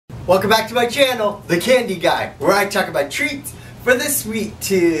Welcome back to my channel, The Candy Guy, where I talk about treats for the sweet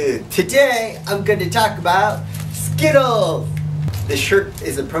tooth. Today, I'm going to talk about Skittles. This shirt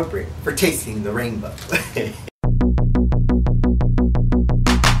is appropriate for tasting the rainbow.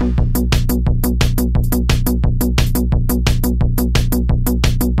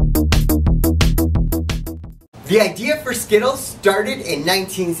 The idea for Skittles started in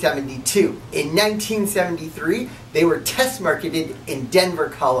 1972. In 1973, they were test marketed in Denver,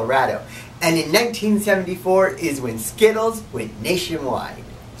 Colorado. And in 1974 is when Skittles went nationwide.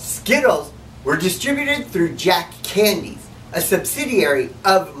 Skittles were distributed through Jack Candies, a subsidiary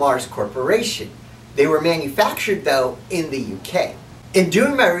of Mars Corporation. They were manufactured, though, in the UK. In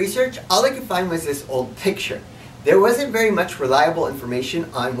doing my research, all I could find was this old picture. There wasn't very much reliable information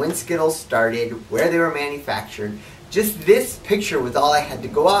on when Skittles started, where they were manufactured. Just this picture was all I had to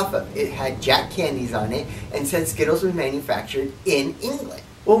go off of. It had Jack Candies on it and said Skittles was manufactured in England.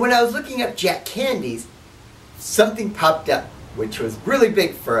 Well, when I was looking up Jack Candies, something popped up, which was really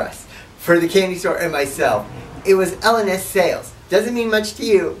big for us, for the candy store and myself. It was L&S Sales. Doesn't mean much to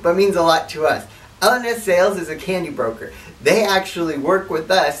you, but means a lot to us. L&S Sales is a candy broker. They actually work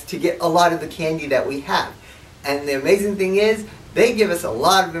with us to get a lot of the candy that we have. And the amazing thing is, they give us a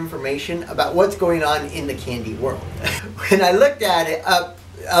lot of information about what's going on in the candy world. When I looked at it, up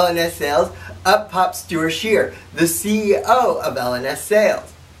L&S Sales, up popped Scherr, the CEO of L&S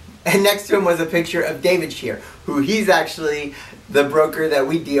Sales. And next to him was a picture of David Scherr, who he's actually the broker that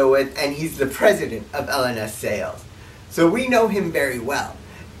we deal with, and he's the president of L&S Sales. So we know him very well.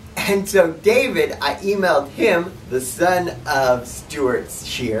 And so David, I emailed him, the son of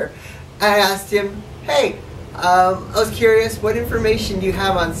Scherr, and I asked him, hey, I was curious, what information do you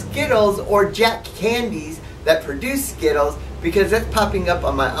have on Skittles or Jack Candies that produce Skittles, because that's popping up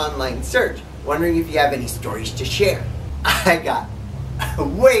on my online search. Wondering if you have any stories to share. I got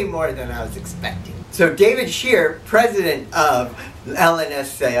way more than I was expecting. So David Scherr, president of L&S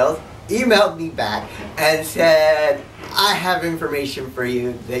Sales, emailed me back and said, I have information for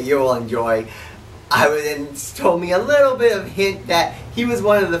you that you will enjoy. And told me a little bit of hint that he was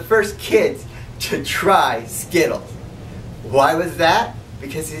one of the first kids to try Skittles. Why was that?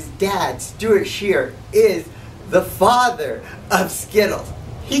 Because his dad, Scherr, is the father of Skittles.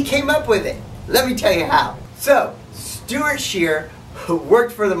 He came up with it. Let me tell you how. So, Scherr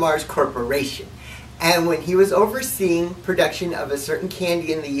worked for the Mars Corporation, and when he was overseeing production of a certain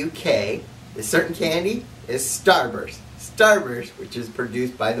candy in the UK, the certain candy is Starburst. Starburst, which is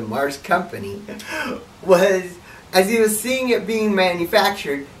produced by the Mars Company, was, as he was seeing it being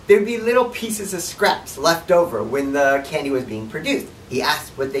manufactured, there'd be little pieces of scraps left over when the candy was being produced. He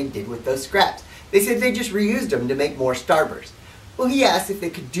asked what they did with those scraps. They said they just reused them to make more Starburst. Well, he asked if they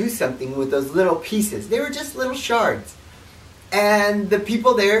could do something with those little pieces. They were just little shards. And the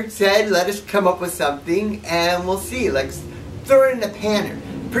people there said, let us come up with something and we'll see. Like, throw it in a panner.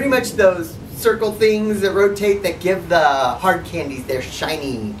 Pretty much those circle things that rotate that give the hard candies their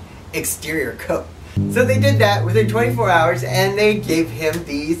shiny exterior coat. So they did that within 24 hours, and they gave him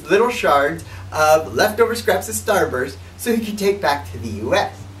these little shards of leftover scraps of Starburst so he could take back to the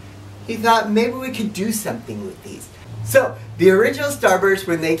US. He thought maybe we could do something with these. So the original Starburst,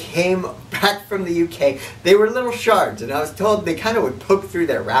 when they came back from the UK, they were little shards, and I was told they kind of would poke through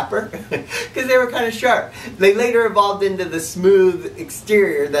their wrapper because they were kind of sharp. They later evolved into the smooth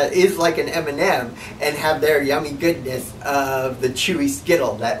exterior that is like an M&M and have their yummy goodness of the chewy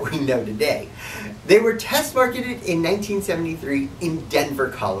Skittle that we know today. They were test marketed in 1973 in Denver,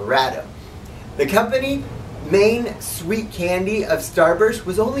 Colorado. The company main sweet candy of Starburst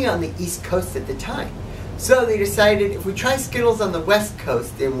was only on the East Coast at the time. So they decided, if we try Skittles on the West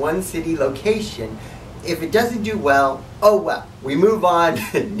Coast in one city location, if it doesn't do well, oh well. We move on,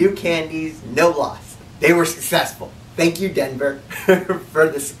 new candies, no loss. They were successful. Thank you, Denver, for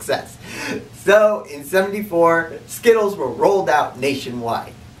the success. So in '74, Skittles were rolled out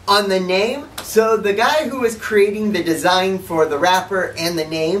nationwide. On the name, so the guy who was creating the design for the wrapper and the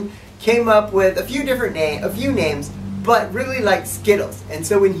name came up with a few names, but really liked Skittles. And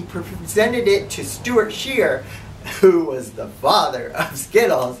so when he presented it to Scherr, who was the father of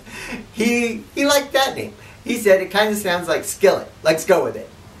Skittles, he liked that name. He said it kind of sounds like skillet. Let's go with it.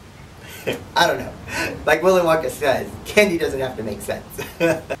 I don't know. Like Willy Wonka says, candy doesn't have to make sense.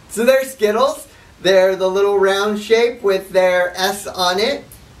 So they're Skittles. They're the little round shape with their S on it.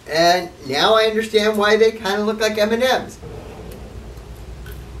 And now I understand why they kind of look like M&Ms.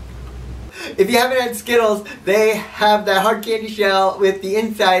 If you haven't had Skittles, they have that hard candy shell with the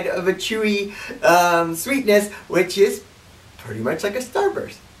inside of a chewy sweetness, which is pretty much like a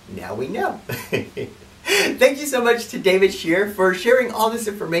Starburst. Now we know. Thank you so much to David Scherr for sharing all this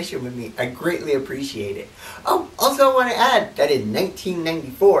information with me. I greatly appreciate it. Oh, also I want to add that in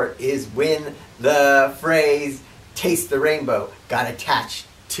 1994 is when the phrase "Taste the Rainbow" got attached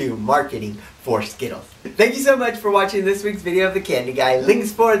to marketing for Skittles. Thank you so much for watching this week's video of The Candy Guy.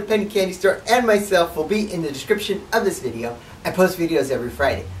 Links for the Penny Candy Store and myself will be in the description of this video. I post videos every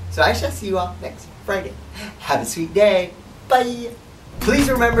Friday, so I shall see you all next Friday. Have a sweet day. Bye.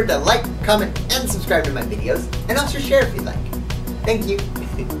 Please remember to like, comment, and subscribe to my videos, and also share if you'd like. Thank you.